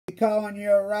calling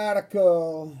you a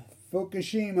radical.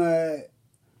 Fukushima,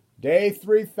 day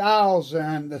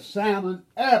 3000. The salmon,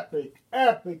 epic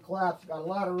collapse. Got a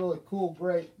lot of really cool,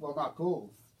 great, well, not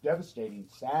cool, devastating,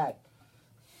 sad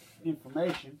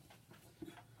information.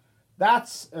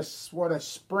 That's what a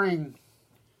spring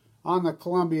on the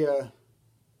Columbia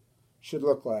should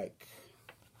look like.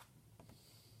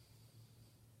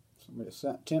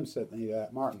 Tim sent me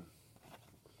that, Martin.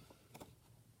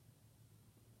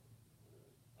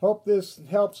 Hope this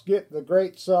helps get the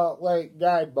Great Salt Lake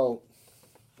guide boat.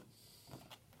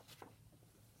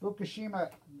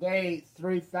 Fukushima, day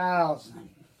 3000.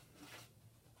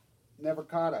 Never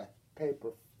caught a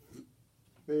paper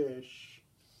fish.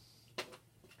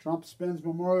 Trump spends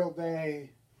Memorial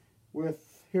Day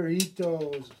with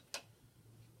Hirohito's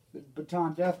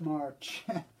Baton Death March.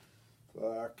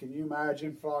 Can you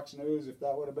imagine Fox News if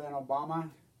that would have been Obama?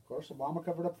 Of course, Obama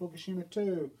covered up Fukushima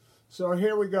too. So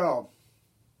here we go.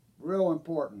 Real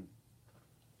important.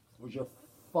 Was your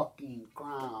fucking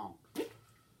crown.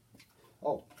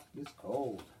 Oh, it's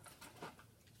cold.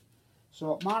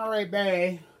 So at Monterey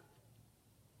Bay,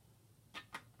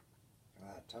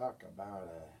 talk about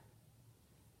a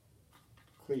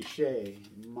cliche,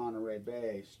 Monterey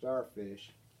Bay, starfish.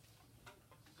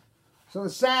 So the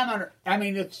salmon, I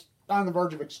mean, it's on the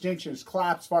verge of extinction. It's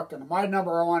collapsed fucking. My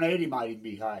number 180 might even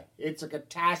be high. It's a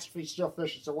catastrophe, still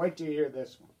fishing. So wait till you hear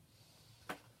this one.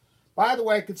 By the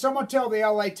way, could someone tell the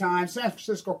LA Times, San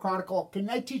Francisco Chronicle, can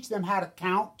they teach them how to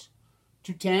count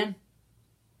to 10?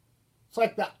 It's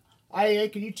like the IA,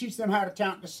 can you teach them how to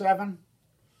count to 7?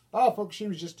 Oh,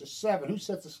 Fukushima's just a 7. Who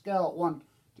sets the scale at 1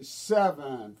 to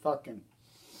 7? Fucking.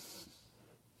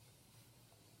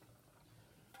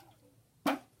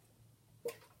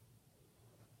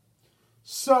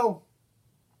 So,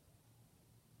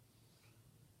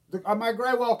 my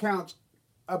gray well count's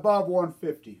above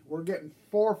 150. We're getting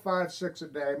 4, 5, 6 a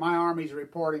day. My Army's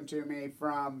reporting to me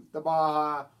from the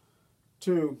Baja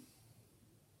to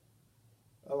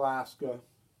Alaska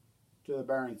to the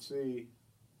Bering Sea.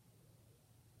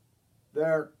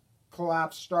 They're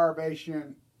collapsed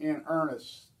starvation in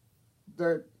earnest.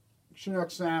 The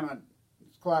Chinook salmon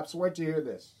collapsed. Wait till you hear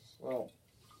this. Well,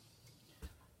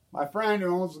 my friend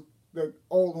who owns the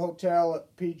old hotel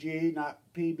at PG, not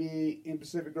PB, in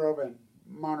Pacific Grove and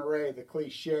Monterey, the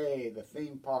cliche, the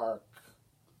theme park,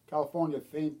 California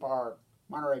theme park,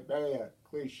 Monterey Bay, a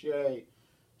cliche,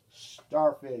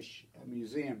 starfish, a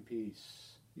museum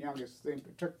piece. Youngest theme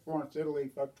park. Took Florence,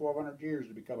 Italy, 1,200 years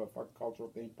to become a fucking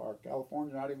cultural theme park.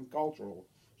 California, not even cultural,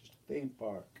 just a theme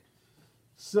park.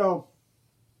 So,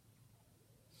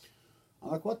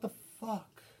 I'm like, what the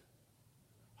fuck?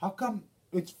 How come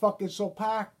it's fucking so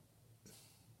packed?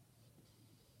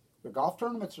 The golf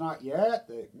tournament's not yet.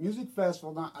 The music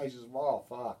festival not. I says, well,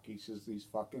 fuck. He says, these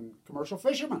fucking commercial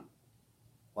fishermen.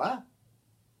 What?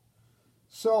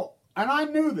 So, and I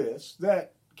knew this,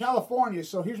 that California,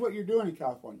 so here's what you're doing in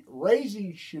California.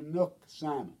 Raising Chinook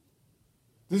salmon.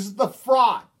 This is the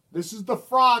fraud. This is the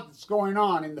fraud that's going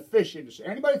on in the fish industry.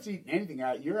 Anybody that's eating anything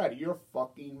out, you're out of your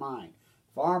fucking mind.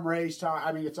 Farm raised,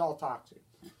 I mean, it's all toxic.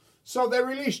 So they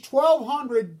released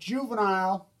 1,200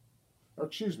 juvenile, or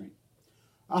excuse me,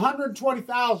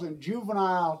 120,000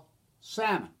 juvenile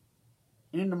salmon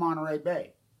into Monterey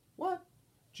Bay. What?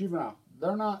 Juvenile.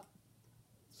 They're not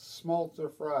smolts or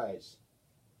fries.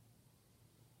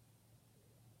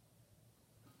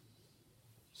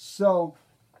 So,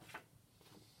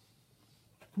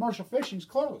 commercial fishing's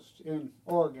closed in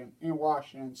Oregon, in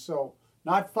Washington. So,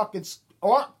 not fucking...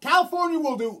 Or California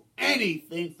will do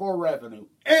anything for revenue.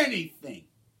 Anything.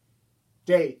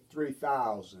 Day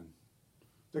 3000.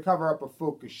 To cover up a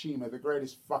Fukushima, the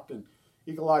greatest fucking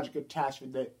ecological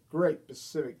catastrophe, the Great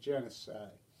Pacific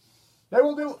Genocide. They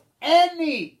will do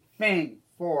anything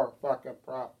for fucking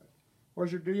profit.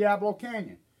 Where's your Diablo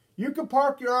Canyon? You can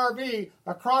park your RV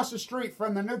across the street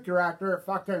from the nuclear reactor at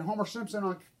fucking Homer Simpson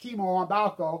on chemo on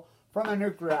Balco from the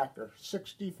nuclear reactor.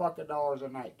 $60 fucking a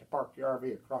night to park your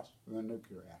RV across from the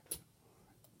nuclear reactor.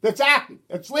 That's active.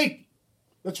 It's leaking.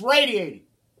 It's radiating.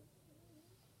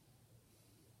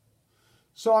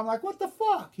 So I'm like, what the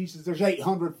fuck? He says, there's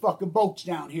 800 fucking boats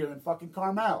down here in fucking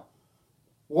Carmel.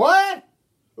 What?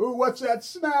 Ooh, what's that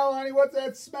smell, honey? What's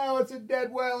that smell? It's a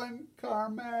dead whale in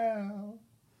Carmel.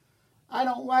 I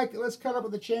don't like it. Let's cut up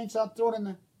with the chainsaw, throw it in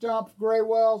the dump. Gray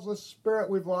wells, let's spirit.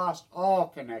 We've lost all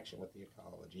connection with the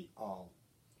ecology. All.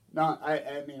 No,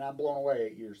 I mean, I'm blown away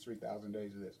 8 years, 3,000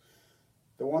 days of this.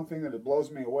 The one thing that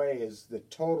blows me away is the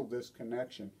total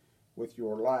disconnection with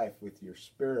your life, with your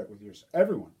spirit, with your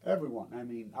everyone. I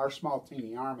mean, our small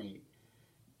teeny army,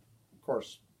 of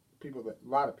course, a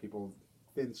lot of people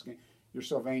thin skin. You're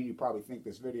so vain you probably think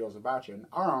this video is about you. And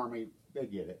our Army, they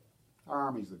get it. Our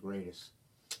Army's the greatest.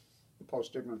 The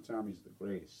post-ignorance Army's the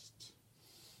greatest.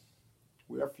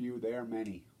 We are few, they are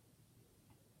many.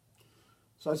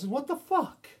 So I said, what the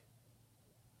fuck?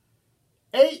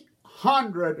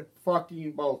 800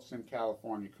 fucking boats in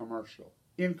California, commercial.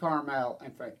 In Carmel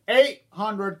and Frank.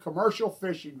 800 commercial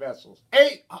fishing vessels.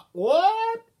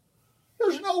 What?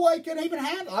 There's no way I can even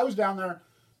handle it. I was down there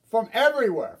from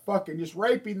everywhere, fucking just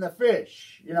raping the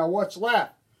fish. You know, what's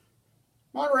left.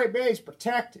 Monterey Bay is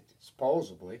protected,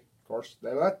 supposedly. Of course,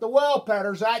 they let the well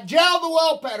petters out. Jail the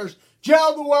well petters.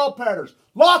 Jail the well petters.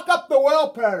 Lock up the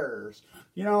well petters.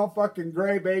 You know, fucking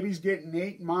gray babies getting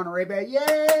eaten in Monterey Bay.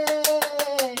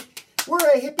 Yay! We're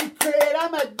a hypocrite.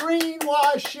 I'm a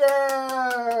greenwasher.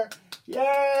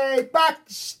 Yay!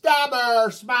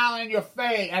 Backstabber. Smile in your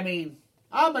face. I mean,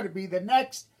 I'm going to be the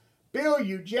next Bill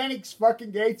Eugenics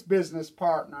fucking Gates business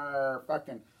partner.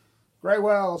 Fucking Gray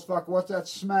Wells. Fuck, what's that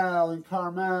smell in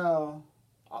Carmel?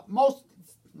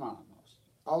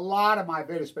 A lot of my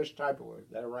videos, especially type of work,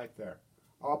 they're right there.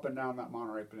 Up and down that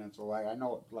Monterey Peninsula. I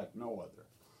know it like no other.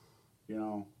 You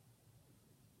know.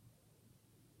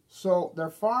 So they're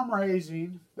farm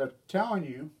raising, they're telling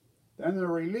you, then they're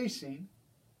releasing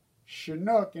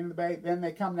Chinook into the bay, then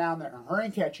they come down there and hurry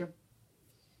and catch them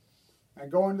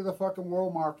and go into the fucking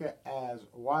world market as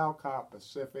wild-caught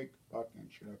Pacific fucking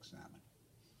Chinook salmon.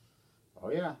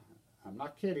 Oh yeah, I'm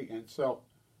not kidding. And so,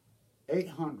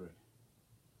 800.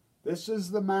 This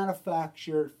is the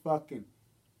manufactured fucking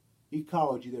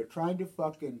ecology. They're trying to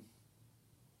fucking,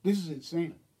 this is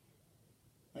insane.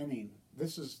 I mean,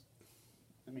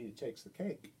 it takes the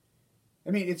cake.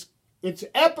 I mean, it's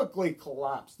epically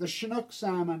collapsed. The Chinook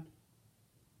salmon,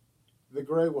 the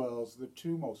gray whales, the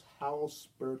two most howl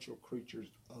spiritual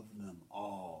creatures of them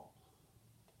all.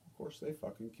 Of course, they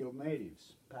fucking killed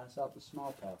natives. Pass out the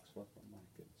smallpox. What the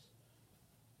markets.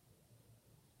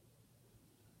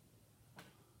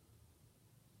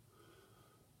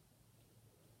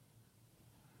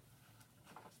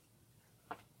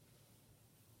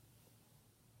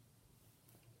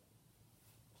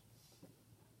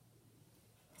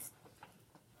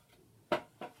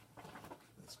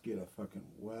 Get a fucking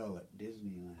well at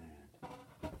Disneyland.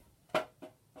 A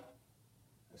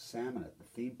salmon at the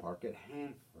theme park at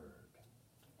Hanford.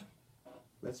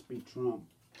 Let's be Trump.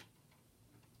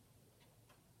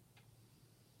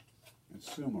 And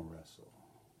sumo wrestle.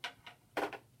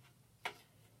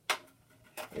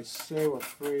 They say we're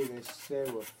free. They say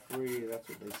we're free. That's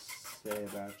what they say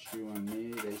about you and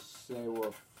me. They say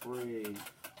we're free.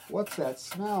 What's that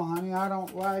smell, honey? I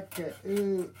don't like it.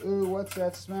 Ooh, ooh, what's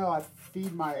that smell? I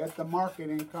feed at the market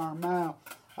in Carmel.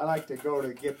 I like to go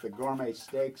to get the gourmet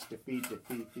steaks to feed to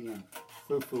Fifi and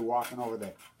Fufu walking over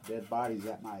the dead bodies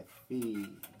at my feet.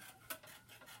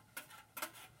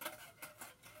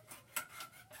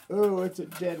 Ooh, it's a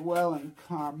dead well in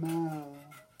Carmel.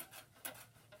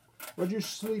 Where'd you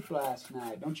sleep last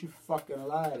night? Don't you fucking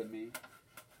lie to me.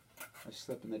 I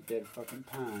slept in the dead fucking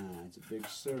pines. A Big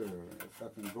Sur. A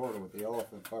fucking Gordo with the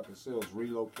elephant fucking seals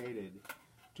relocated.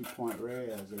 2 Point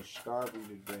Res. They're starving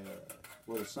to death.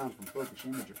 With a son from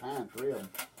Fukushima, Japan. 3 of them.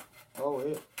 Oh,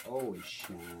 it always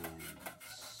shines.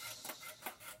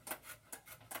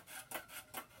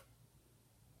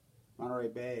 Monterey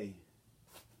Bay.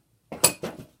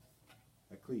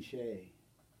 A cliche.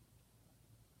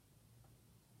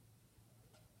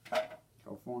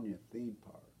 California theme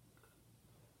park.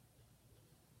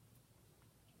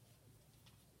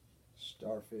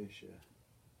 Starfish,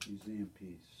 a museum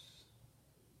piece.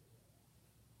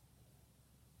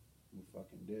 We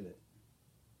fucking did it.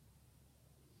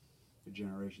 The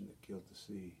generation that killed the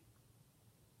sea.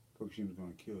 Fukushima's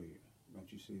going to kill you.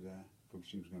 Don't you see that?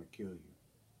 Fukushima's going to kill you.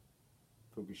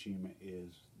 Fukushima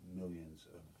is millions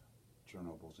of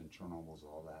Chernobyls and Chernobyls,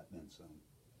 all that, then some.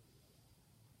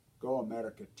 Go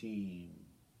America team.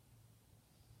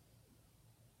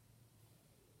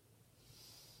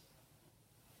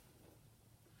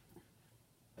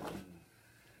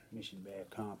 Mission bay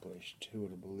accomplished. Who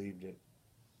would have believed it?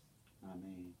 I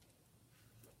mean,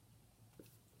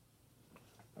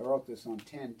 I wrote this on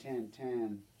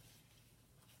 10/10/10.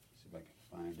 See if I can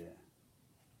find it.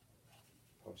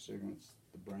 Post ignorance,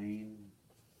 the brain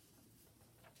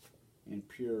in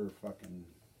pure fucking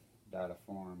data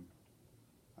form.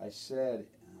 I said,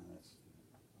 that's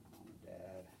Mom and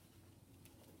Dad.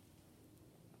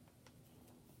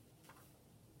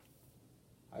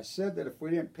 I said that if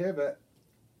we didn't pivot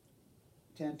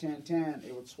 10/10/10,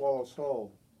 it would swallow us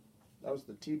whole. That was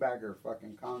the teabagger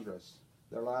fucking Congress.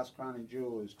 Their last crowning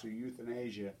jewel is to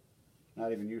euthanasia,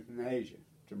 not even euthanasia,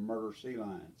 to murder sea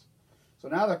lions. So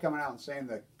now they're coming out and saying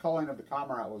the culling of the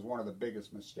cormorant was one of the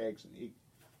biggest mistakes in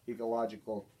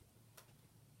ecological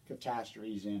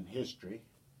catastrophes in history.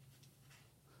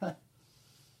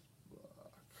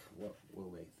 What will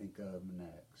they think of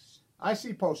next? I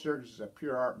see post-urgency as a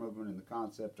pure art movement in the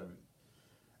concept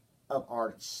of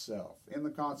art itself, in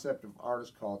the concept of art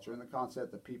as culture, in the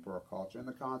concept that people are culture, in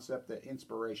the concept that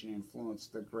inspiration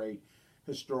influenced the great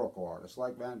historical artists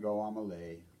like Van Gogh,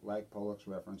 Amelie, like Pollock's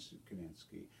reference to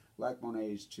Kandinsky, like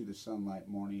Monet's To the Sunlight,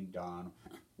 Morning, Dawn,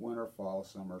 Winter, Fall,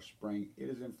 Summer, Spring. It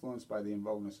is influenced by the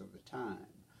invokeness of the time.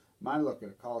 My look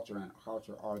at culture and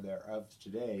culture are thereof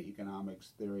today,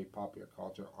 economics, theory, popular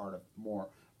culture, art of more,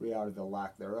 reality, the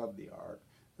lack thereof the art,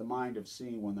 the mind of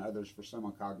seeing when others for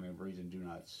some cognitive reason do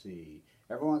not see.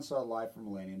 Everyone saw life for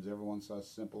millenniums, everyone saw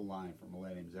simple line for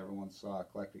millenniums, everyone saw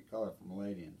eclectic color for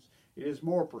millenniums. It is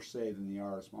more per se than the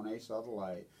artist. Monet saw the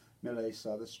light, Millet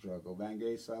saw the struggle, Van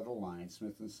Gogh saw the line,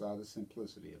 Smithson saw the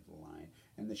simplicity of the line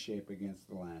and the shape against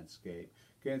the landscape.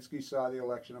 Kandinsky saw the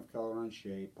election of color and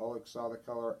shape. Pollock saw the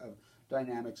color of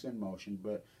dynamics in motion,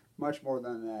 but much more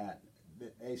than that.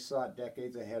 They saw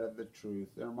decades ahead of the truth.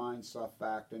 Their minds saw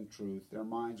fact and truth. Their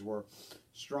minds were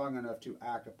strong enough to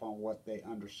act upon what they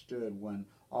understood when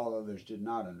all others did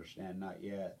not understand, not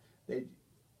yet. They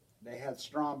had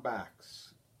strong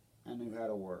backs and knew how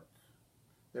to work.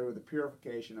 They were the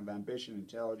purification of ambition,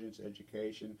 intelligence,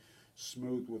 education,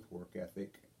 smooth with work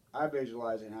ethic. I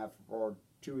visualize and have for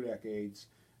 2 decades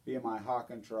via my hawk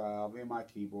and trowel, via my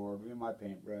keyboard, via my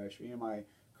paintbrush, via my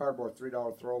cardboard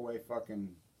 $3 throwaway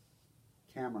fucking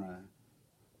camera,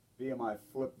 via my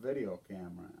flip video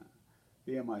camera,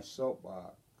 via my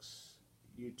soapbox,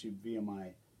 YouTube, via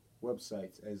my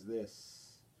websites as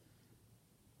this.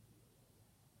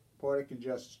 Poetic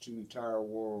injustice to the entire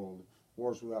world,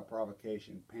 wars without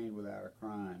provocation, pain without a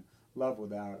crime, love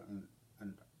without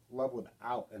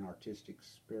an artistic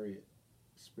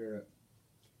spirit,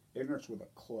 ignorance with a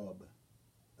club,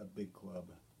 a big club.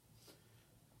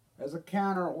 As a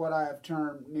counter, what I have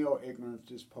termed neo-ignorance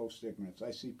is post-ignorance.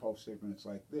 I see post-ignorance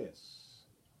like this: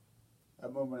 a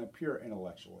movement of pure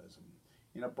intellectualism,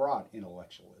 in a broad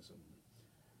intellectualism.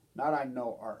 Not I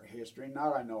know art history,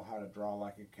 not I know how to draw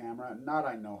like a camera, not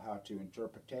I know how to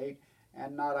interpretate,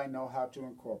 and not I know how to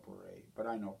incorporate, but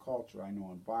I know culture, I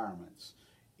know environments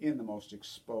in the most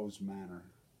exposed manner.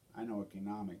 I know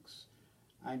economics,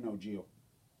 I know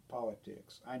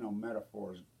geopolitics, I know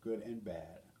metaphors, good and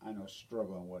bad. I know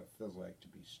struggle and what it feels like to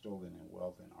be stolen in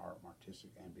wealth and art, artistic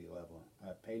and benevolent.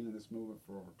 I've painted in this movement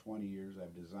for over 20 years.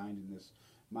 I've designed in this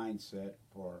mindset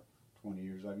for 20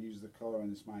 years. I've used the color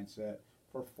in this mindset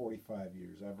for 45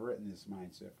 years. I've written this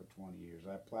mindset for 20 years.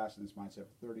 I've plastered this mindset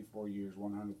for 34 years,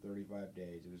 135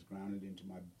 days. It is grounded into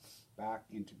my back,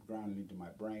 grounded into my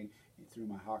brain, and through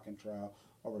my hawk and trowel,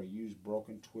 over a used,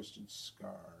 broken, twisted,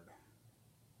 scarred.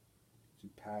 It's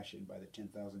impassioned by the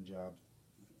 10,000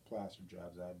 plaster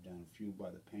jobs I've done, fueled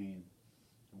by the pain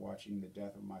of watching the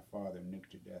death of my father nuked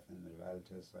to death in the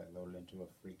Valitas I loaded into a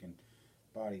freaking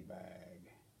body bag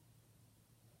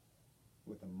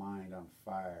with a mind on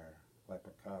fire like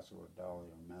Picasso or Dali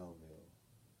or Melville.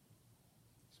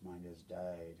 His mind has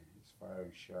died, its fire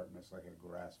and sharpness like a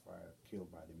grass fire,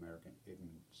 killed by the American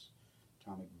ignorance.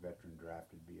 Atomic veteran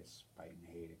drafted via spite and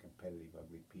hate, a competitive,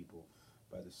 ugly people,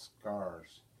 by the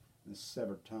scars and the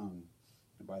severed tongue,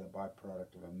 and by the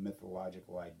byproduct of a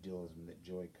mythological idealism that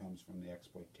joy comes from the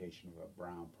exploitation of a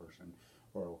brown person,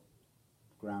 or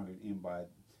grounded in by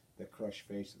the crushed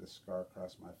face of the scar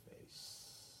across my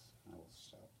face. I will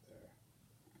stop there.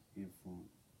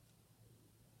 Influence.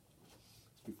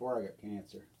 It's before I got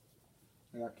cancer.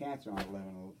 I got cancer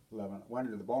on 11/11. Went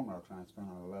into the bone marrow transplant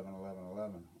on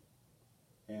 11/11/11.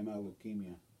 AML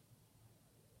leukemia.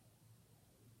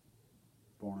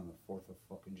 Born on the 4th of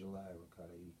fucking July,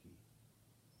 Ricotta Iki.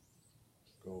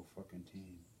 Go fucking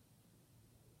team.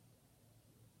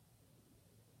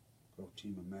 Go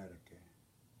Team America.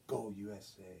 Go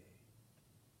USA.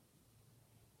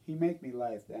 He make me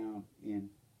lie down in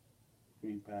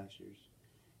green pastures.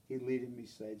 He leadeth me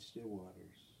beside still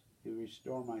waters. He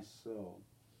restore my soul.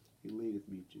 He leadeth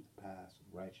me to the paths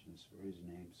of righteousness for his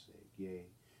name's sake. Yea,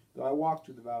 though I walk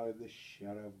through the valley of the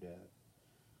shadow of death,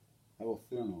 I will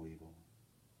fear no evil.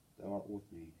 Thou art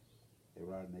with me. They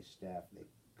rod and they staff, they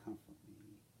comfort me.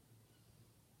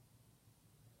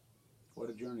 What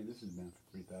a journey this has been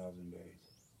for 3,000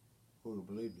 days. Who would have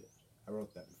believed it? I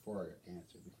wrote that before I got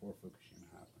cancer, before Fukushima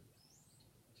happened.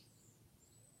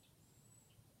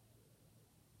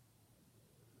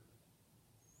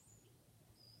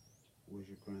 Where's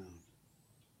your crown?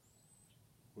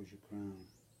 Where's your crown?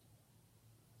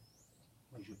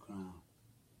 Where's your crown?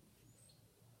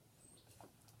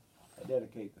 I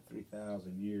dedicate the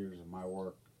 3,000 years of my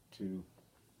work to,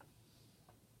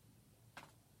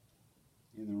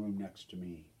 in the room next to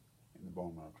me, in the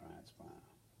bone marrow transplant.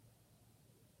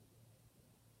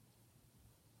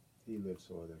 He lived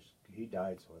so others, he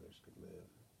died so others could live.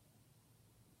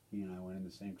 He and I went in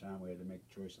the same time. We had to make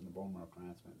a choice on the bone marrow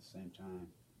transplant at the same time.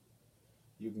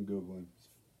 You can Google him,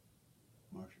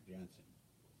 Marshall Jensen.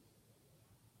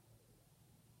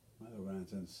 My little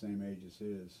grandson's the same age as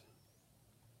his.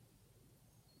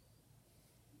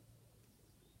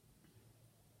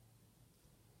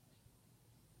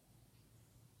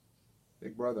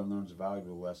 Big brother learns a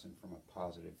valuable lesson from a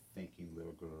positive thinking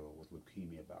little girl with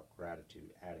leukemia about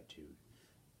gratitude, attitude,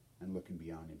 and looking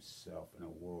beyond himself in a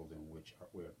world in which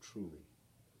we are truly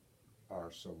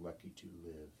so lucky to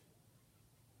live.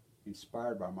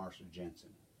 Inspired by Marshall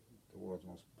Jensen, the world's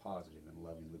most positive and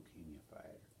loving leukemia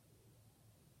fighter.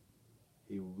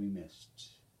 He will be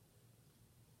missed.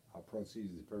 Our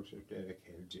proceeds of the perks are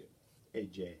dedicated to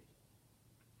AJ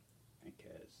and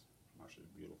Kez, Marshall's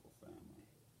beautiful family.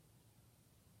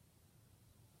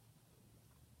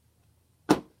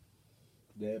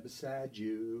 There beside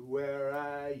you, where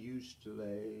I used to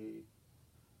lay.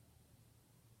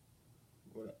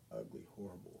 What an ugly,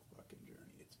 horrible fucking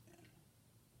journey it's been.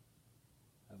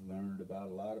 I've learned about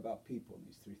a lot about people in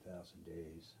these 3,000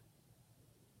 days.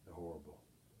 They're horrible.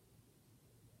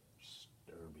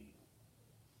 Disturbing.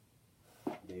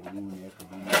 David, you and the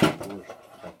Ecological are the worst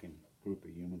fucking group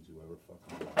of humans who ever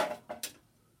fucking lived.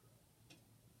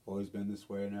 Always been this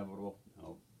way, inevitable?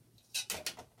 Nope.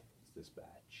 It's this batch.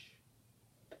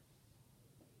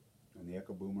 And the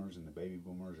Echo Boomers and the Baby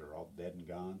Boomers are all dead and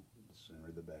gone, the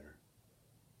sooner the better.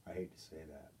 I hate to say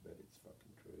that, but it's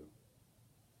fucking true.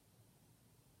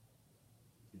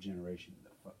 The generation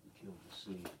that fucking killed the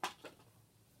sea.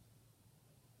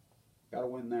 Gotta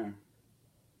win there.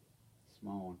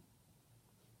 Small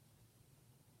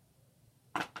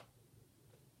one.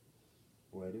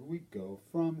 Where do we go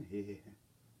from here?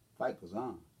 Fight goes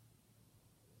on.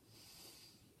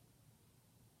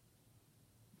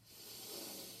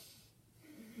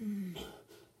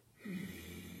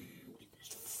 This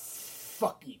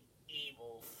fucking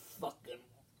evil fucking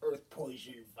earth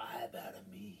poison vibe out of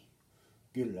me.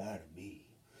 Get it out of me.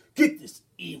 Get this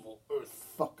evil earth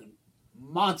fucking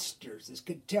monsters, this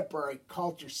contemporary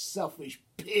culture, selfish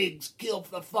pigs, kill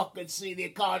for the fucking sea, the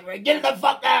ecology. Get it the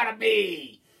fuck out of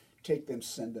me! Take them,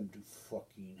 send them to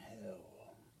fucking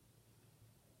hell.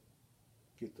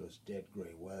 Get those dead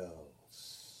gray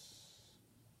whales,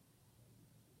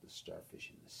 the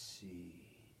starfish in the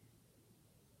sea,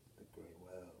 the gray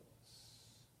whales,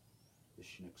 the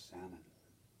Chinook salmon.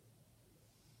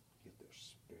 Get their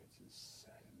spirits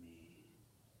inside of me.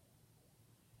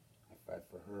 I fight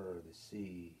for her, the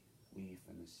sea, we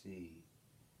from the sea.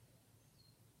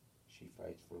 She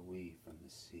fights for we from the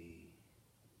sea.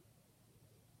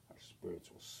 Our spirits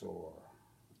will soar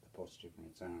with the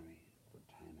post-ignorance army for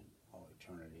time